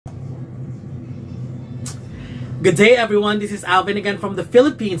Good day everyone, this is Alvin again from the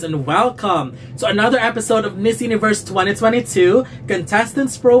Philippines and welcome to another episode of Miss Universe 2022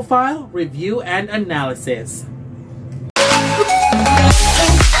 Contestants Profile, Review and Analysis.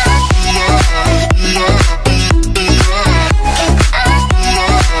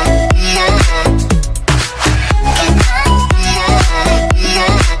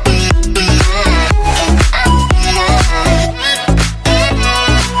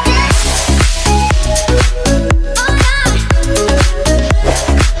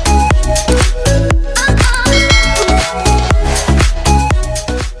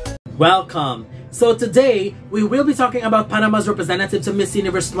 Welcome! So today, we will be talking about Panama's representative to Miss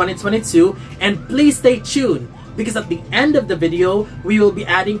Universe 2022, and please stay tuned because at the end of the video, we will be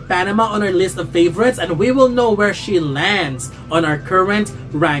adding Panama on our list of favorites and we will know where she lands on our current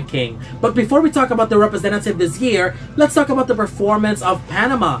ranking. But before we talk about the representative this year, let's talk about the performance of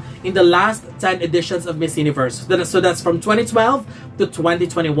Panama in the last 10 editions of Miss Universe. So that's from 2012 to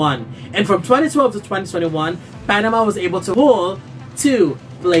 2021. And from 2012 to 2021, Panama was able to pull 2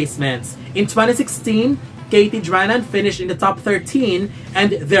 placements. In 2016, Katie Dranan finished in the top 13,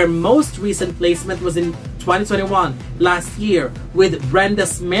 and their most recent placement was in 2021, last year, with Brenda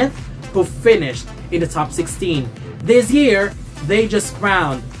Smith, who finished in the top 16. This year, they just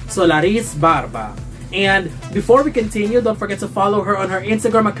crowned Solaris Barba. And before we continue, don't forget to follow her on her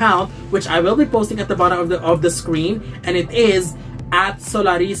Instagram account, which I will be posting at the bottom of the screen, and it is at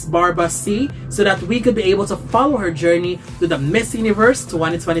Solaris Barba C, so that we could be able to follow her journey to the Miss Universe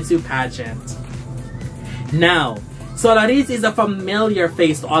 2022 pageant. Now, Solaris is a familiar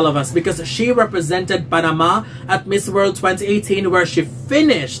face to all of us because she represented Panama at Miss World 2018, where she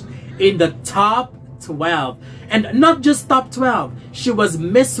finished in the top 12. And not just top 12, she was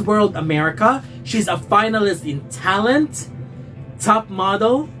Miss World America. She's a finalist in talent, top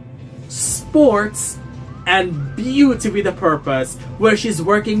model, sports, and beauty with a purpose, where she's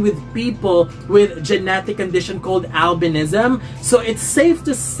working with people with genetic condition called albinism. So it's safe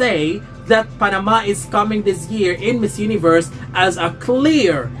to say that Panama is coming this year in Miss Universe as a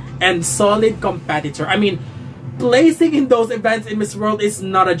clear and solid competitor. I mean, placing in those events in Miss World is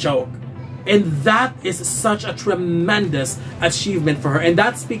not a joke. And that is such a tremendous achievement for her. And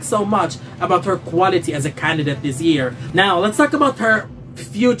that speaks so much about her quality as a candidate this year. Now, let's talk about her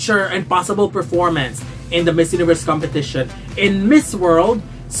future and possible performance in the Miss Universe competition. In Miss World,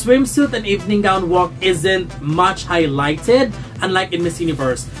 swimsuit and evening gown walk isn't much highlighted, unlike in Miss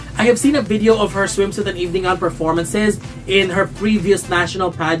Universe. I have seen a video of her swimsuit and evening gown performances in her previous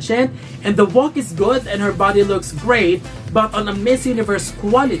national pageant, and the walk is good and her body looks great, but on a Miss Universe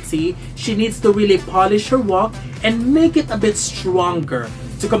quality, she needs to really polish her walk and make it a bit stronger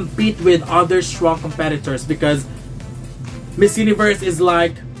to compete with other strong competitors, because Miss Universe is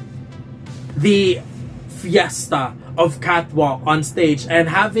like the fiesta of catwalk on stage, and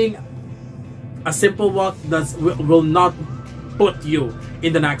having a simple walk will not put you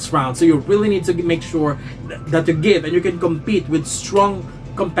in the next round. So you really need to make sure that you give and you can compete with strong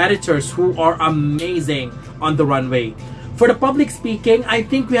competitors who are amazing on the runway. For the public speaking, I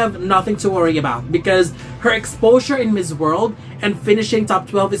think we have nothing to worry about because her exposure in Miss World and finishing top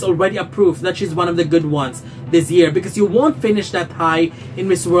 12 is already a proof that she's one of the good ones this year, because you won't finish that high in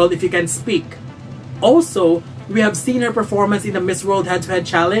Miss World if you can speak. Also, we have seen her performance in the Miss World Head-to-Head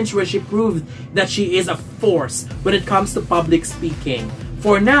Challenge, where she proved that she is a force when it comes to public speaking.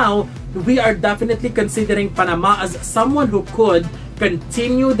 For now, we are definitely considering Panama as someone who could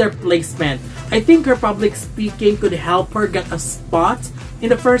continue their placement. I think her public speaking could help her get a spot in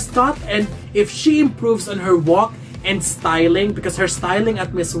the first cut, and if she improves on her walk and styling, because her styling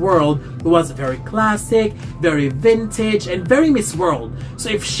at Miss World was very classic, very vintage, and very Miss World. So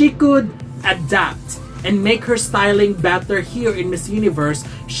if she could adapt and make her styling better here in Miss Universe,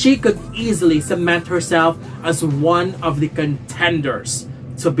 she could easily cement herself as one of the contenders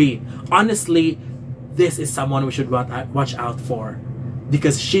to beat. Honestly, this is someone we should watch out for,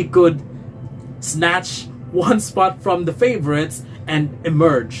 because she could snatch one spot from the favorites and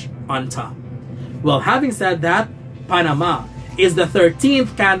emerge on top. Well, having said that, Panama is the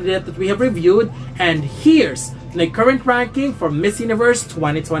 13th candidate that we have reviewed, and here's the current ranking for Miss Universe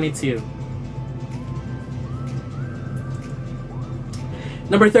 2022.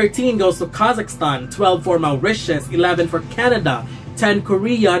 Number 13 goes to Kazakhstan, 12 for Mauritius, 11 for Canada, 10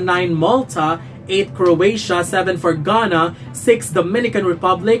 Korea, 9 Malta, 8 Croatia, 7 for Ghana, 6 Dominican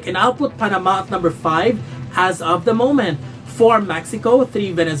Republic, and I'll put Panama at number 5 as of the moment. 4 Mexico,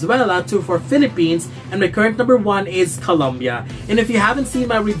 3 Venezuela, 2 for Philippines, and my current number 1 is Colombia. And if you haven't seen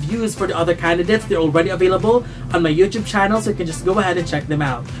my reviews for the other candidates, they're already available on my YouTube channel, so you can just go ahead and check them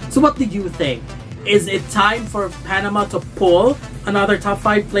out. So what do you think? Is it time for Panama to pull another top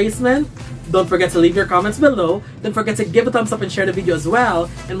 5 placement? Don't forget to leave your comments below. Don't forget to give a thumbs up and share the video as well.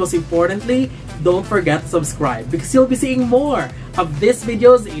 And most importantly, don't forget to subscribe because you'll be seeing more of these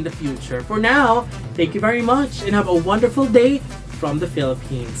videos in the future. For now, thank you very much and have a wonderful day from the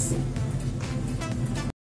Philippines.